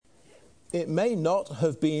It may not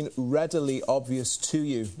have been readily obvious to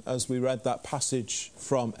you as we read that passage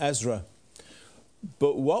from Ezra,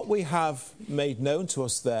 but what we have made known to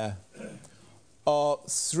us there are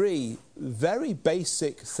three very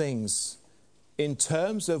basic things in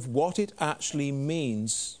terms of what it actually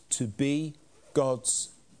means to be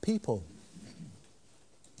God's people.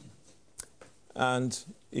 And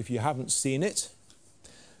if you haven't seen it,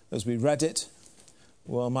 as we read it,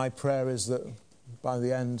 well, my prayer is that by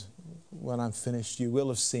the end, when I'm finished, you will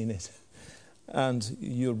have seen it and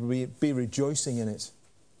you'll be rejoicing in it.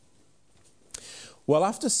 Well,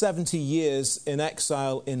 after 70 years in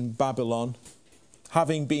exile in Babylon,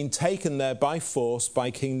 having been taken there by force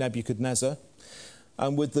by King Nebuchadnezzar,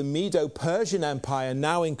 and with the Medo-Persian Empire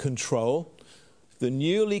now in control, the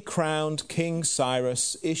newly crowned King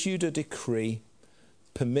Cyrus issued a decree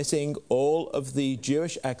permitting all of the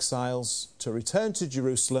Jewish exiles to return to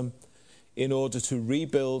Jerusalem in order to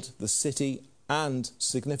rebuild the city and,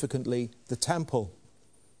 significantly, the temple.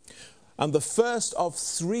 And the first of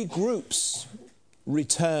three groups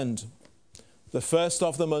returned. The first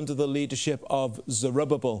of them under the leadership of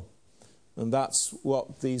Zerubbabel. And that's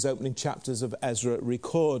what these opening chapters of Ezra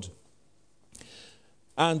record.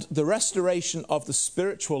 And the restoration of the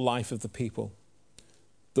spiritual life of the people,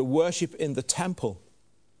 the worship in the temple,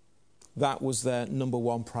 that was their number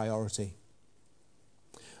one priority.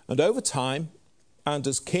 And over time, and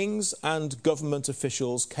as kings and government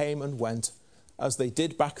officials came and went, as they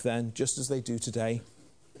did back then, just as they do today,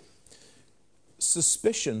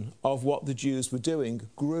 suspicion of what the Jews were doing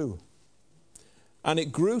grew. And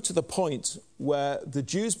it grew to the point where the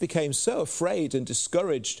Jews became so afraid and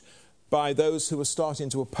discouraged by those who were starting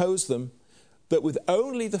to oppose them that with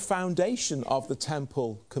only the foundation of the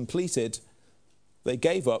temple completed, they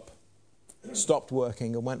gave up, stopped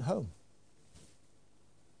working and went home.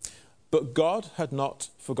 But God had not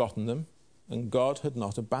forgotten them, and God had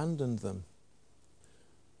not abandoned them.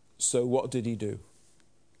 So what did he do?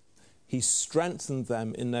 He strengthened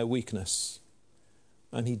them in their weakness,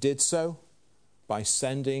 and he did so by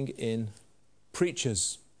sending in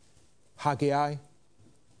preachers, Haggai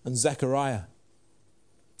and Zechariah,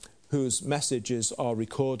 whose messages are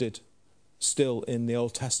recorded still in the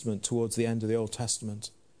Old Testament, towards the end of the Old Testament.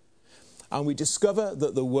 And we discover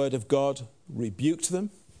that the word of God rebuked them,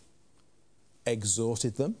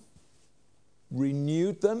 exhorted them,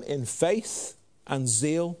 renewed them in faith and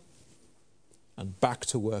zeal, and back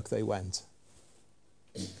to work they went.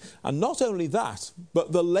 And not only that,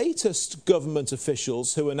 but the latest government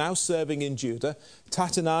officials who are now serving in Judah,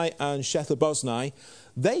 Tattenai and Shethar-boznai,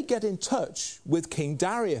 they get in touch with King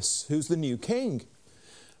Darius, who's the new king.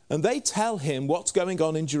 And they tell him what's going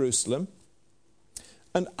on in Jerusalem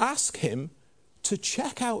and ask him to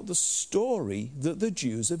check out the story that the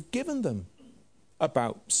Jews have given them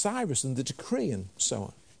about Cyrus and the decree and so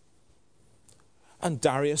on. And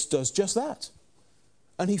Darius does just that.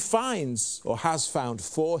 And he finds, or has found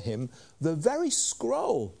for him, the very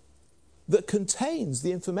scroll that contains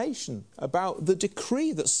the information about the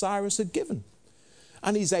decree that Cyrus had given.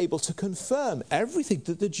 And he's able to confirm everything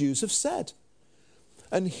that the Jews have said.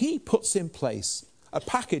 And he puts in place a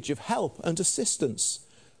package of help and assistance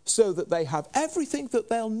so that they have everything that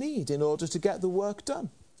they'll need in order to get the work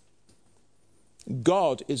done.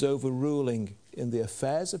 God is overruling in the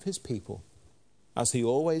affairs of his people, as he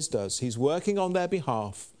always does. He's working on their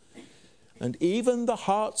behalf. And even the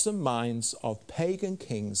hearts and minds of pagan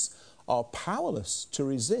kings are powerless to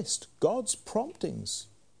resist God's promptings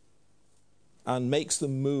and makes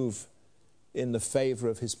them move in the favor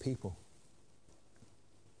of his people.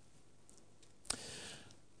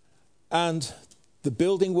 And the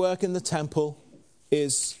building work in the temple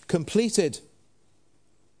is completed.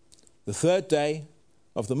 The third day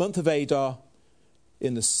of the month of Adar,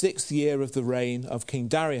 in the 6th year of the reign of King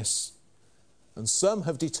Darius. And some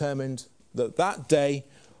have determined that that day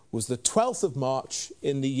was the 12th of March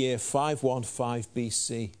in the year 515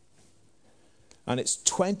 BC. And it's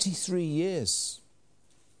 23 years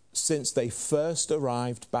since they first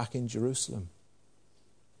arrived back in Jerusalem.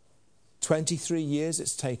 23 years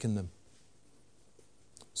it's taken them.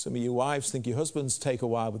 Some of you wives think your husbands take a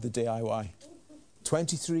while with the DIY.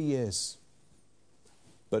 23 years.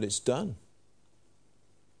 But it's done.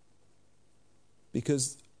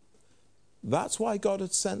 Because that's why God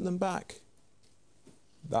had sent them back.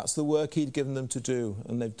 That's the work he'd given them to do,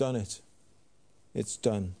 and they've done it. It's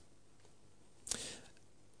done.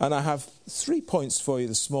 And I have 3 points for you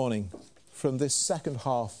this morning from this second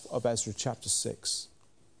half of Ezra chapter 6.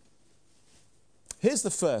 Here's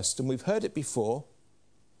the first, and we've heard it before,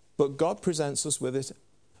 but God presents us with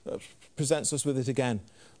it again.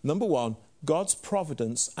 Number one, God's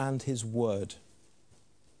providence and his word.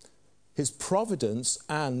 His providence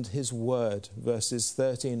and his word, verses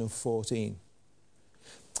 13 and 14.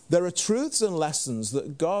 There are truths and lessons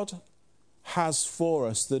that God has for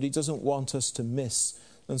us that he doesn't want us to miss,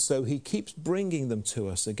 and so he keeps bringing them to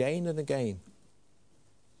us again and again.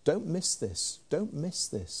 Don't miss this. Don't miss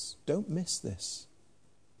this. Don't miss this.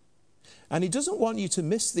 And he doesn't want you to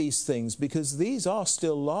miss these things because these are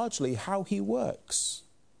still largely how he works.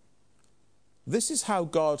 This is how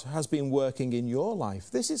God has been working in your life.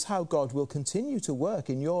 This is how God will continue to work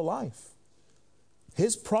in your life.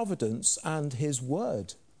 His providence and his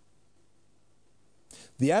word.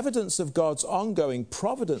 The evidence of God's ongoing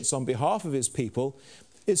providence on behalf of his people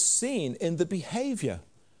is seen in the behavior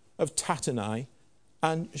of Tattenai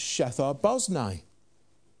and Shethar-boznai.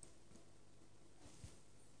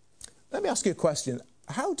 Let me ask you a question.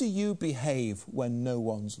 How do you behave when no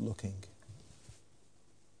one's looking?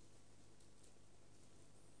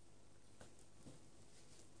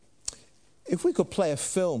 If we could play a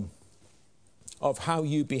film of how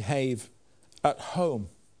you behave at home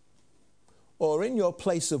or in your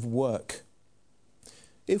place of work,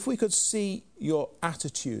 if we could see your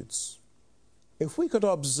attitudes, if we could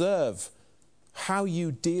observe how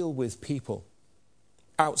you deal with people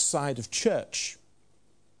outside of church,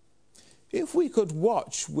 if we could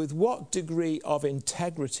watch with what degree of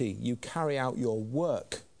integrity you carry out your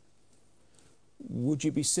work, would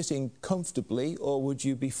you be sitting comfortably or would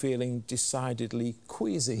you be feeling decidedly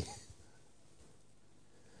queasy?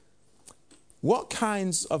 What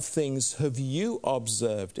kinds of things have you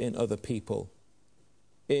observed in other people?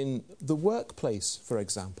 In the workplace, for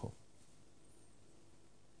example.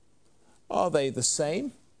 Are they the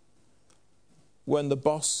same when the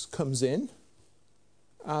boss comes in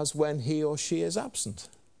as when he or she is absent?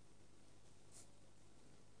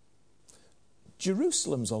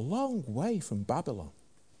 Jerusalem's a long way from Babylon.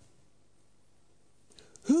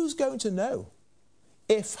 Who's going to know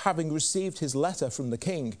if, having received his letter from the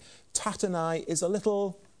king, Tattenai is a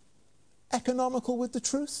little economical with the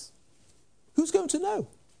truth? Who's going to know?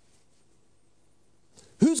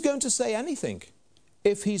 Who's going to say anything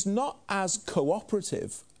if he's not as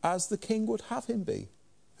cooperative as the king would have him be?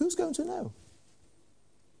 Who's going to know?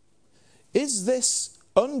 Is this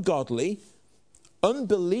ungodly,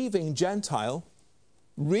 unbelieving Gentile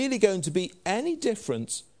really going to be any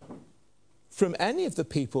different from any of the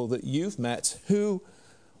people that you've met who,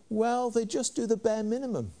 well, they just do the bare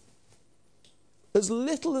minimum, as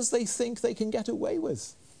little as they think they can get away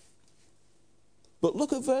with? But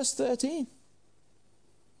look at verse 13.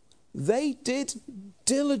 They did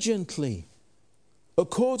diligently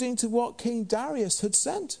according to what King Darius had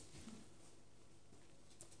sent.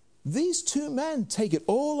 These two men take it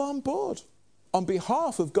all on board on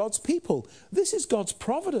behalf of God's people. This is God's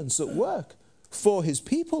providence at work for his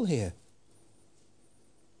people here.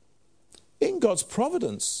 In God's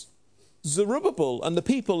providence, Zerubbabel and the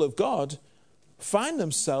people of God find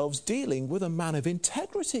themselves dealing with a man of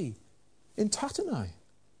integrity in Tattenai.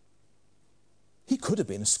 He could have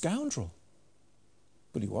been a scoundrel,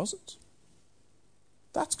 but he wasn't.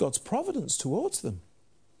 That's God's providence towards them.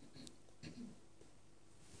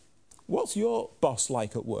 What's your boss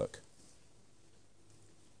like at work?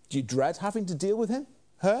 Do you dread having to deal with him,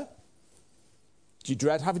 her? Do you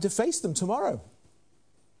dread having to face them tomorrow?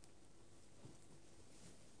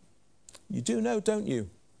 You do know, don't you?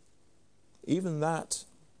 Even that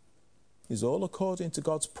is all according to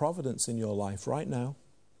God's providence in your life right now.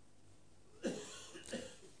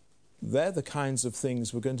 They're the kinds of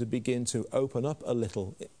things we're going to begin to open up a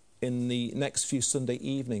little in the next few Sunday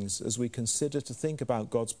evenings as we consider to think about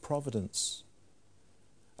God's providence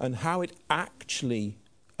and how it actually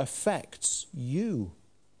affects you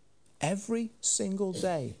every single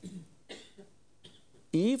day,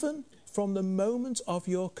 even from the moment of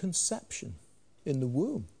your conception in the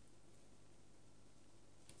womb.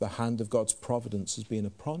 The hand of God's providence has been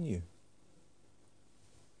upon you.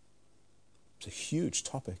 It's a huge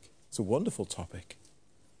topic. It's a wonderful topic.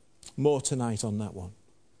 More tonight on that one.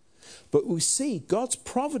 But we see God's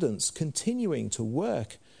providence continuing to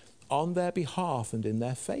work on their behalf and in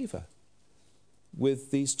their favour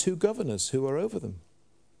with these two governors who are over them.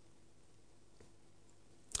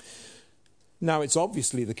 Now, it's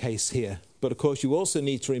obviously the case here, but of course you also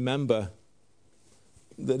need to remember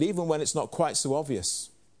that even when it's not quite so obvious,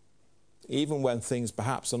 even when things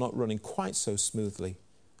perhaps are not running quite so smoothly,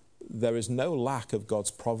 there is no lack of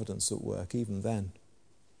God's providence at work even then.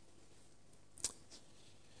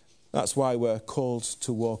 That's why we're called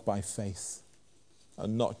to walk by faith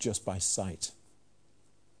and not just by sight.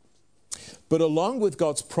 But along with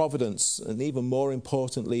God's providence, and even more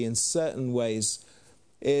importantly in certain ways,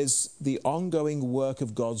 is the ongoing work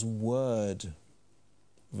of God's word.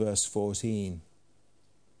 Verse 14.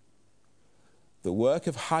 The work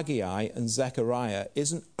of Haggai and Zechariah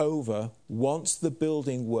isn't over once the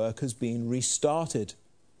building work has been restarted.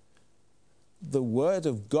 The word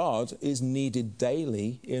of God is needed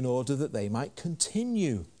daily in order that they might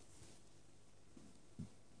continue.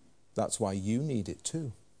 That's why you need it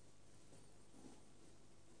too.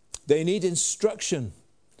 They need instruction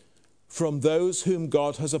from those whom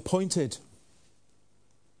God has appointed.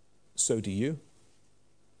 So do you.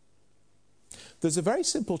 There's a very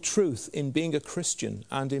simple truth in being a Christian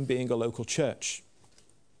and in being a local church.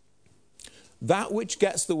 That which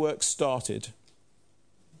gets the work started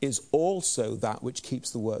is also that which keeps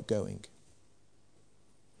the work going.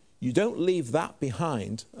 You don't leave that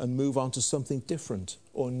behind and move on to something different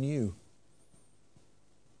or new.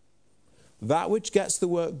 That which gets the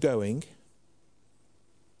work going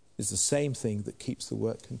is the same thing that keeps the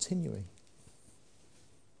work continuing.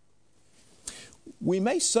 We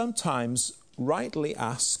may sometimes rightly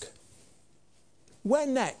ask, where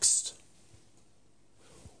next?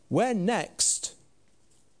 Where next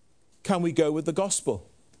can we go with the gospel?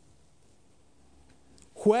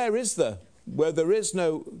 Where is there, where there is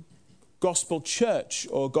no gospel church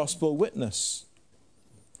or gospel witness?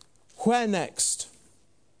 Where next?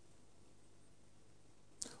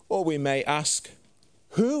 Or we may ask,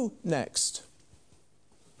 who next?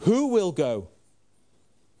 Who will go?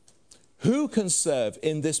 Who can serve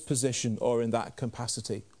in this position or in that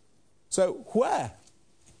capacity? So where?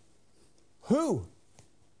 Who?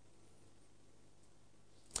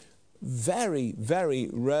 Very, very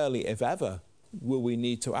rarely, if ever, will we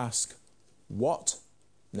need to ask, what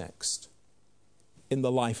next in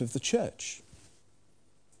the life of the church?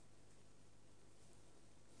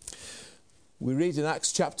 We read in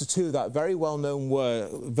Acts chapter 2, that very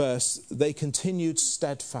well-known verse, they continued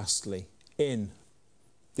steadfastly in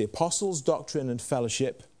the apostles' doctrine and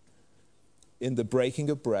fellowship, in the breaking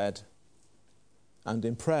of bread, and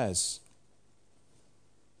in prayers.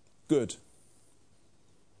 Good.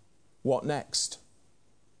 What next?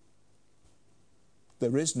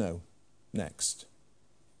 There is no next.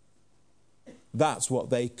 That's what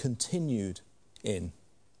they continued in.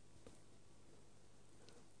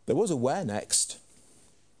 There was a where next,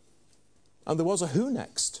 and there was a who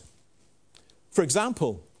next. For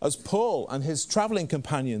example, as Paul and his travelling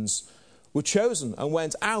companions were chosen and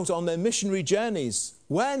went out on their missionary journeys,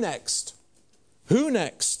 where next? Who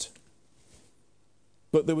next?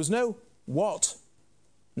 But there was no what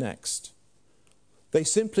next. They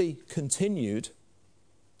simply continued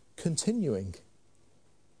continuing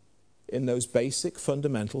in those basic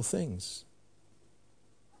fundamental things.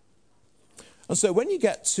 And so when you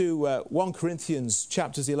get to 1 Corinthians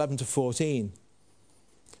chapters 11 to 14,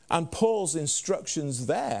 and Paul's instructions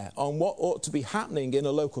there on what ought to be happening in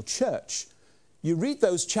a local church, you read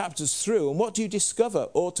those chapters through, and what do you discover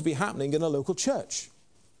ought to be happening in a local church?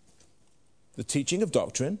 The teaching of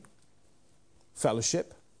doctrine,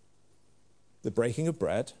 fellowship, the breaking of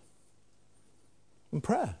bread, and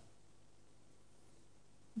prayer.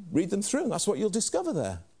 Read them through, and that's what you'll discover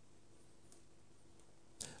there.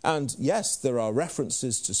 And yes, there are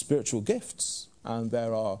references to spiritual gifts, and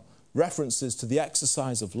there are references to the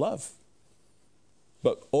exercise of love,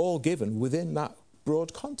 but all given within that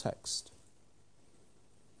broad context.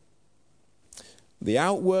 The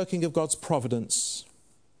outworking of God's providence,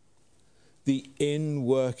 the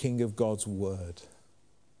inworking of God's word.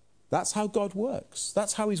 That's how God works.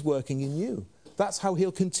 That's how he's working in you. That's how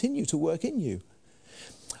he'll continue to work in you.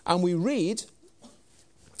 And we read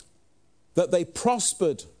that they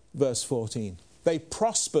prospered, verse 14. They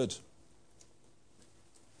prospered.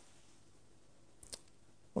 I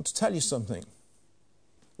want to tell you something. I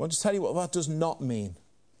want to tell you what that does not mean.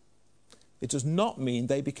 It does not mean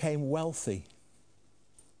they became wealthy,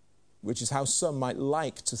 which is how some might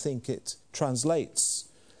like to think it translates.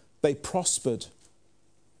 They prospered.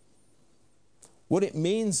 What it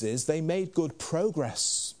means is they made good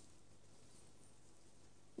progress.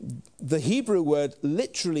 The Hebrew word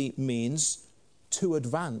literally means to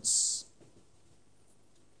advance.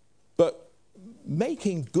 But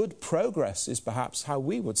making good progress is perhaps how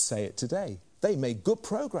we would say it today. They made good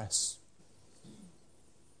progress.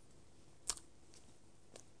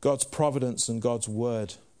 God's providence and God's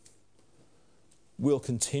word will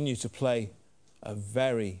continue to play a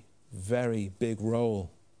very, very big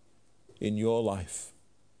role in your life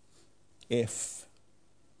if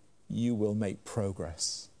you will make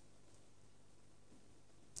progress.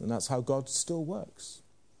 And that's how God still works.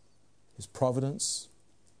 His providence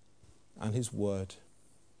and his word.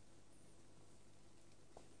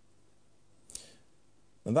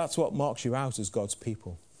 And that's what marks you out as God's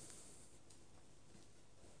people.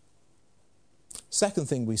 Second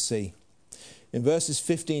thing we see in verses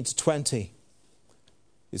 15 to 20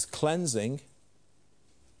 is cleansing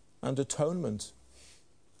and atonement.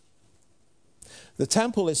 The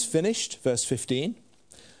temple is finished, verse 15,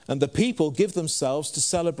 and the people give themselves to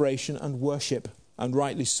celebration and worship, and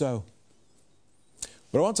rightly so.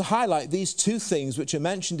 But I want to highlight these two things which are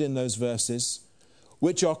mentioned in those verses,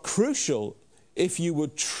 which are crucial if you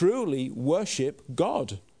would truly worship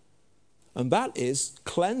God. And that is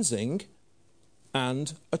cleansing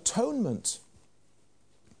and atonement.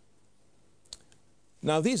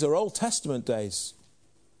 Now, these are Old Testament days,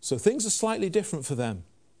 so things are slightly different for them,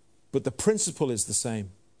 but the principle is the same.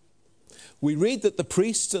 We read that the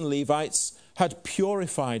priests and Levites had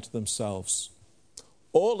purified themselves.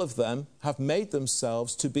 All of them have made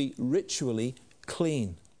themselves to be ritually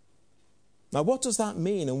clean. Now, what does that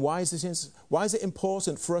mean, and why is it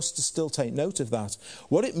important for us to still take note of that?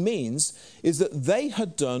 What it means is that they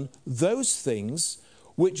had done those things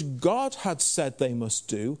which God had said they must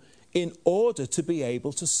do in order to be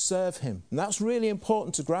able to serve him. And that's really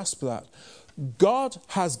important to grasp that. God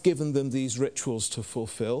has given them these rituals to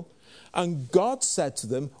fulfill, and God said to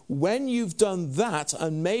them, when you've done that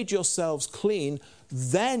and made yourselves clean,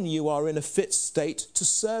 then you are in a fit state to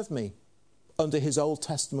serve me under his Old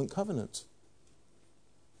Testament covenant.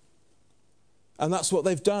 And that's what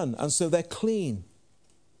they've done, and so they're clean.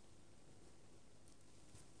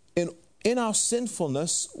 In our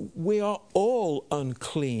sinfulness, we are all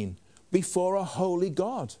unclean before a holy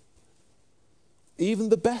God. Even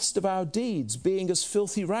the best of our deeds being as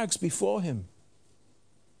filthy rags before him.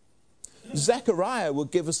 Zechariah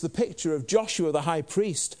would give us the picture of Joshua the high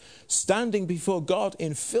priest standing before God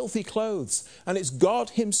in filthy clothes, and it's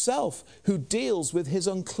God himself who deals with his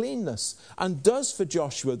uncleanness and does for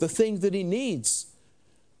Joshua the thing that he needs.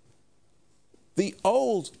 The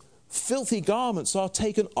old filthy garments are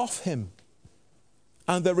taken off him,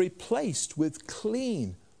 and they're replaced with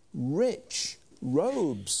clean, rich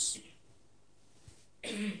robes.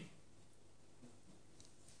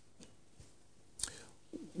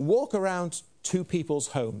 Walk around two people's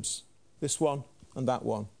homes, this one and that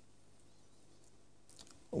one.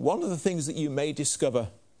 One of the things that you may discover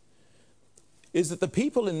is that the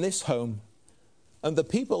people in this home and the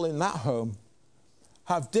people in that home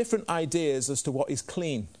have different ideas as to what is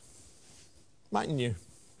clean. Mightn't you?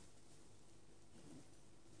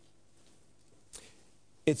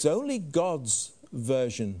 It's only God's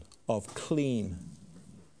version of clean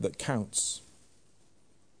that counts.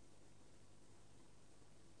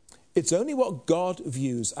 It's only what God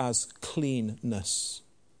views as cleanness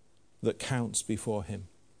that counts before him.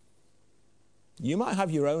 You might have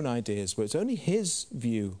your own ideas, but it's only his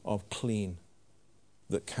view of clean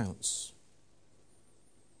that counts.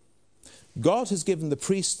 God has given the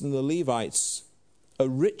priests and the Levites a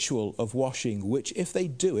ritual of washing, which if they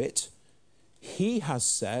do it, he has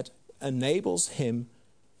said enables him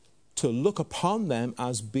to look upon them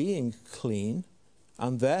as being clean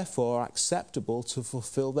and therefore acceptable to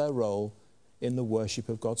fulfill their role in the worship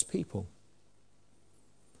of God's people.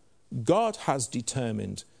 God has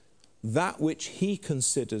determined that which he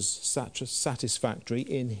considers satisfactory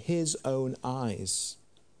in his own eyes.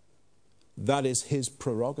 That is his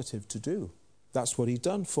prerogative to do. That's what he's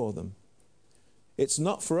done for them. It's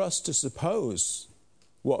not for us to suppose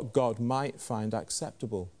what God might find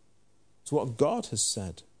acceptable. It's what God has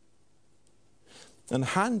said. And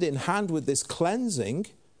hand in hand with this cleansing,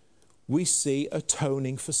 we see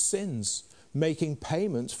atoning for sins, making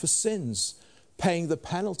payment for sins, paying the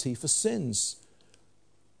penalty for sins.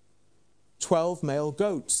 12 male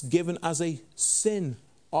goats given as a sin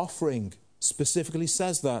offering specifically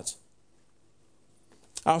says that.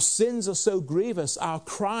 Our sins are so grievous, our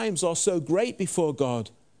crimes are so great before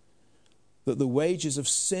God, that the wages of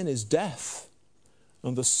sin is death,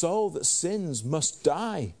 and the soul that sins must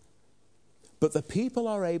die. But the people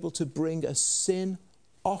are able to bring a sin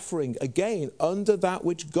offering, again, under that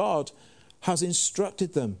which God has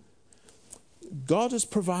instructed them. God has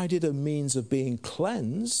provided a means of being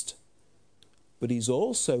cleansed, but he's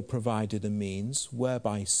also provided a means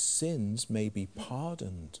whereby sins may be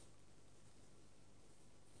pardoned.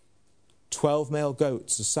 12 male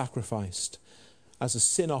goats are sacrificed as a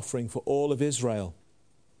sin offering for all of Israel.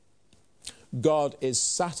 God is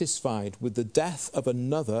satisfied with the death of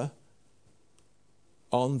another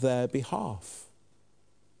on their behalf,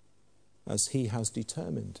 as he has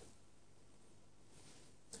determined.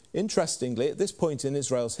 Interestingly, at this point in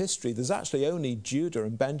Israel's history, there's actually only Judah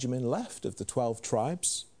and Benjamin left of the 12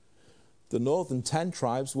 tribes. The northern 10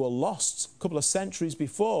 tribes were lost a couple of centuries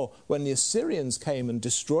before when the Assyrians came and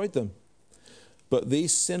destroyed them. But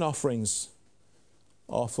these sin offerings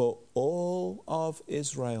are for all of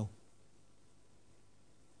Israel.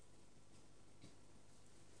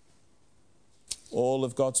 All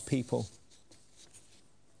of God's people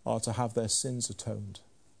are to have their sins atoned.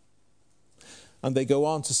 And they go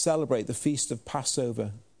on to celebrate the feast of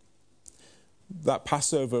Passover. That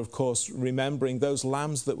Passover, of course, remembering those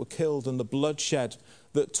lambs that were killed and the bloodshed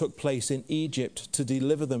that took place in Egypt to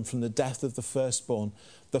deliver them from the death of the firstborn,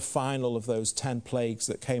 the final of those 10 plagues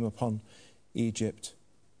that came upon Egypt.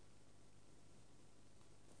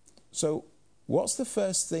 So, what's the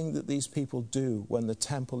first thing that these people do when the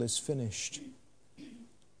temple is finished?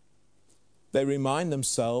 They remind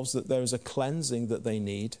themselves that there is a cleansing that they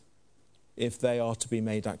need if they are to be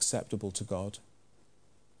made acceptable to God.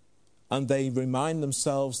 And they remind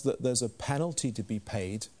themselves that there's a penalty to be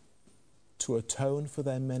paid to atone for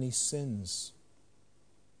their many sins.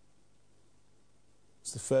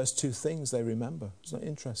 It's the first two things they remember. Isn't that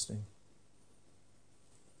interesting?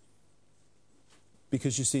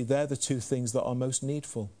 Because you see, they're the two things that are most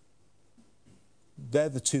needful. They're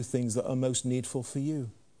the two things that are most needful for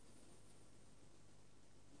you.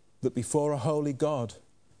 That before a holy God,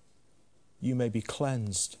 you may be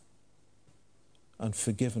cleansed and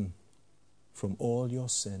forgiven from all your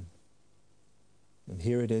sin. And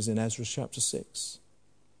here it is in Ezra chapter 6.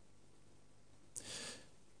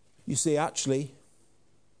 You see, actually,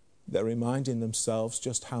 they're reminding themselves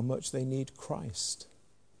just how much they need Christ.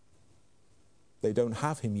 They don't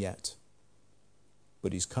have him yet,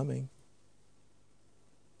 but he's coming.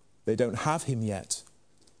 They don't have him yet,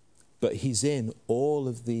 but he's in all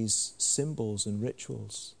of these symbols and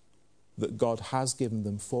rituals that God has given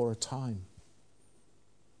them for a time.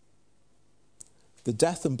 The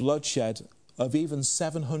death and bloodshed of even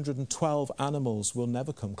 712 animals will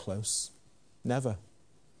never come close. Never.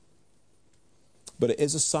 But it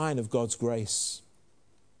is a sign of God's grace.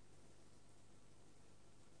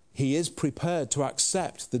 He is prepared to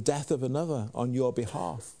accept the death of another on your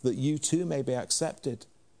behalf, that you too may be accepted.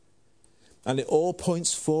 And it all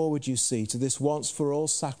points forward, you see, to this once-for-all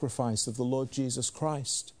sacrifice of the Lord Jesus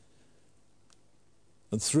Christ.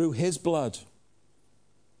 And through his blood,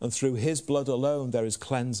 and through his blood alone, there is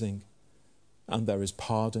cleansing, and there is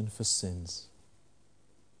pardon for sins,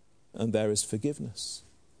 and there is forgiveness.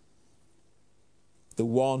 The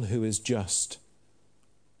one who is just,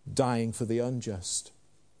 dying for the unjust.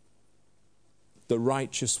 The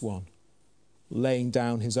righteous one, laying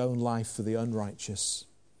down his own life for the unrighteous.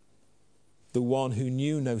 The one who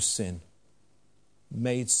knew no sin,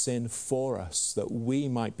 made sin for us, that we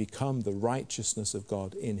might become the righteousness of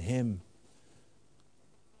God in him.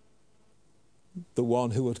 The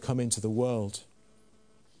one who would come into the world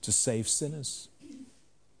to save sinners.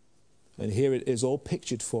 And here it is all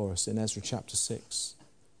pictured for us in Ezra chapter 6.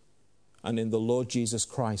 And in the Lord Jesus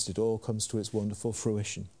Christ, it all comes to its wonderful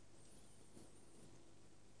fruition.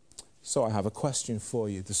 So I have a question for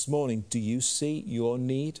you this morning. Do you see your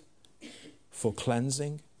need for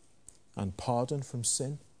cleansing and pardon from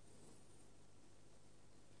sin?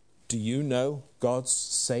 Do you know God's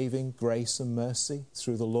saving grace and mercy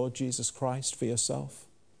through the Lord Jesus Christ for yourself?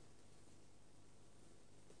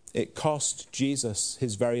 It cost Jesus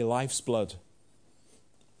his very life's blood.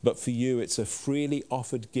 But for you, it's a freely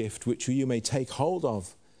offered gift which you may take hold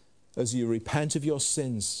of as you repent of your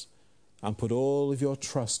sins and put all of your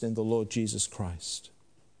trust in the Lord Jesus Christ.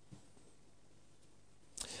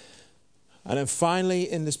 And then finally,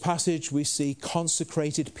 in this passage, we see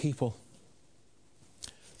consecrated people.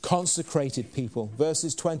 Consecrated people.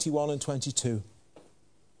 Verses 21 and 22.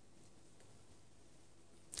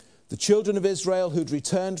 The children of Israel who'd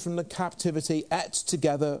returned from the captivity ate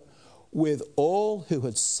together with all who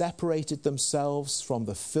had separated themselves from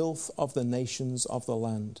the filth of the nations of the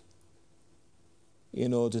land,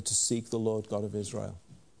 in order to seek the Lord God of Israel.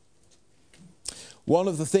 One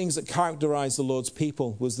of the things that characterized the Lord's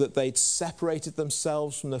people was that they'd separated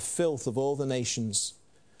themselves from the filth of all the nations.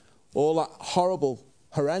 All that horrible,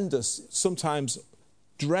 horrendous, sometimes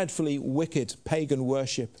dreadfully wicked pagan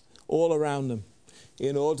worship all around them,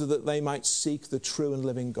 in order that they might seek the true and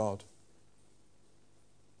living God.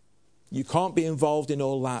 You can't be involved in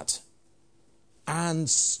all that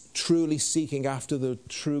and truly seeking after the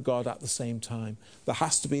true God at the same time. There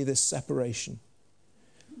has to be this separation.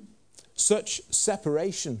 Such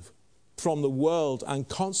separation from the world and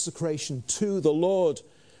consecration to the Lord,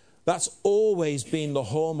 that's always been the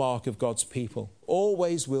hallmark of God's people.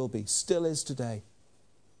 Always will be, still is today.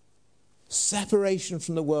 Separation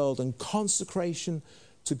from the world and consecration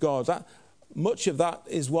to God. Much of that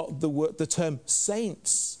is what the term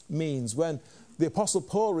saints means. When the Apostle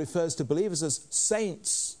Paul refers to believers as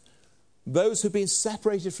saints, those who've been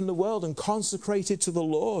separated from the world and consecrated to the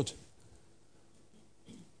Lord.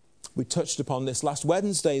 We touched upon this last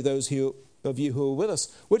Wednesday, those of you who are with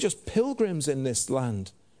us. We're just pilgrims in this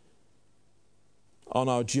land on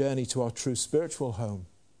our journey to our true spiritual home.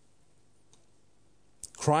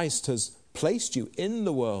 Christ has placed you in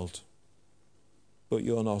the world, but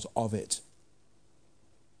you're not of it.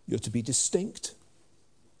 You're to be distinct.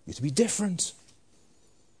 You're to be different.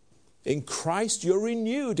 In Christ, you're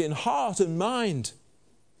renewed in heart and mind,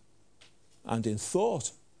 and in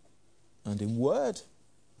thought, and in word,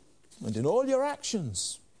 and in all your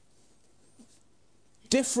actions.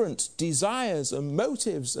 Different desires and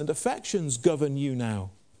motives and affections govern you now.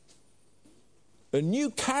 A new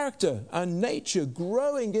character and nature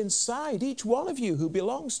growing inside each one of you who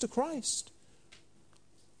belongs to Christ.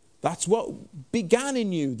 That's what began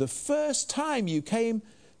in you the first time you came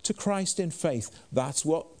to Christ in faith. That's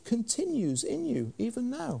what continues in you even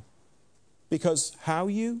now. Because how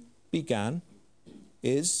you began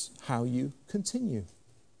is how you continue.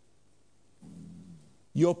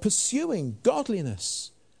 You're pursuing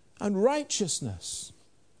godliness and righteousness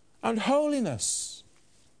and holiness,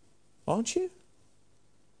 aren't you?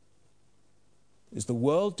 Is the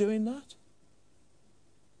world doing that?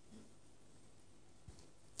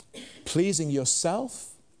 Pleasing yourself,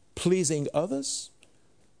 pleasing others,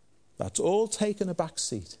 that's all taken a back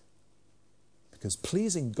seat. Because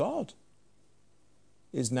pleasing God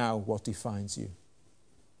is now what defines you.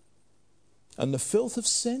 And the filth of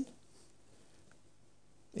sin,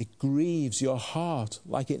 it grieves your heart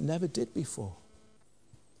like it never did before.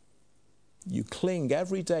 You cling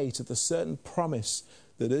every day to the certain promise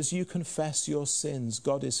that as you confess your sins,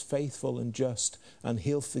 God is faithful and just, and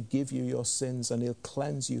he'll forgive you your sins and he'll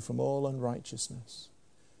cleanse you from all unrighteousness.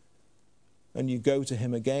 And you go to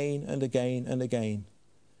him again and again and again.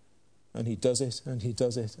 And he does it, and he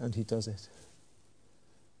does it, and he does it.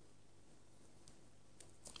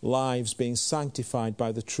 Lives being sanctified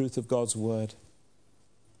by the truth of God's word.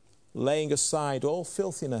 Laying aside all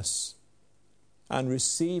filthiness and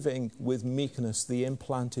receiving with meekness the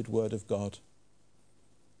implanted word of God.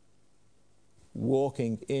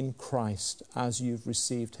 Walking in Christ as you've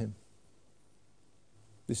received him.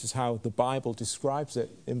 This is how the Bible describes it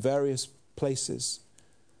in various places.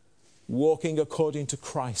 Walking according to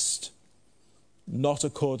Christ, not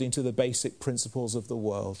according to the basic principles of the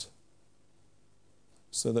world.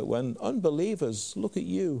 So that when unbelievers look at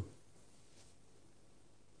you,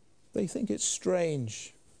 they think it's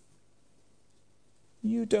strange.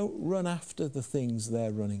 You don't run after the things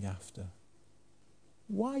they're running after.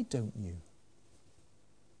 Why don't you?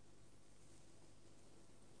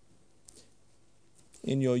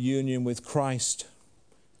 In your union with Christ,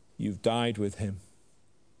 you've died with him.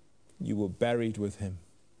 You were buried with him.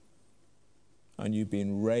 And you've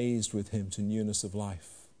been raised with him to newness of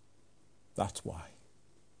life. That's why.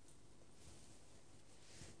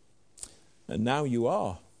 And now you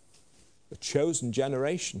are a chosen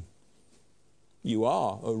generation. You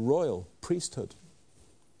are a royal priesthood.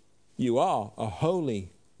 You are a holy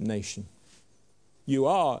nation. You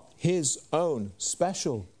are his own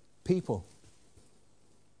special people,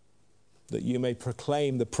 that you may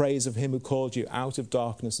proclaim the praise of him who called you out of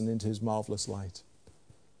darkness and into his marvelous light.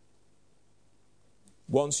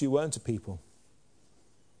 Once you weren't a people,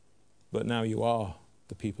 but now you are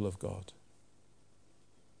the people of God.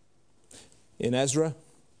 In Ezra,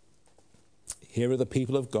 here are the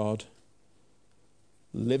people of God,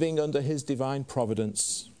 living under his divine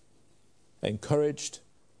providence, encouraged,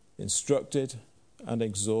 instructed, and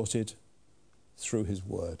exhorted through his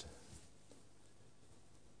word.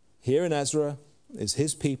 Here in Ezra is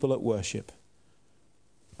his people at worship,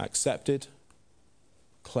 accepted,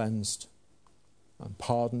 cleansed, and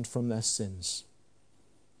pardoned from their sins.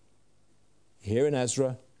 Here in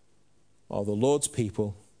Ezra are the Lord's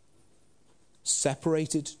people,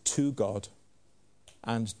 separated to God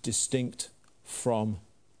and distinct from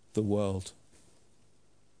the world.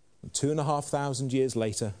 And 2,500 years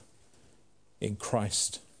later, in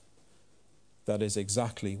Christ, that is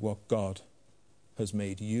exactly what God has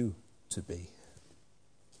made you to be.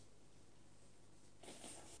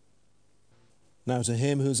 Now to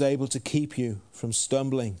him who is able to keep you from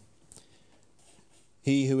stumbling,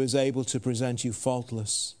 he who is able to present you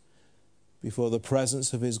faultless before the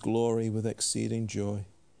presence of his glory with exceeding joy.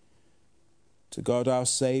 To God our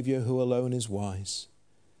Saviour, who alone is wise,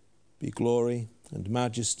 be glory and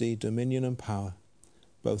majesty, dominion and power,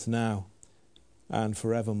 both now and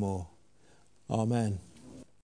forevermore. Amen.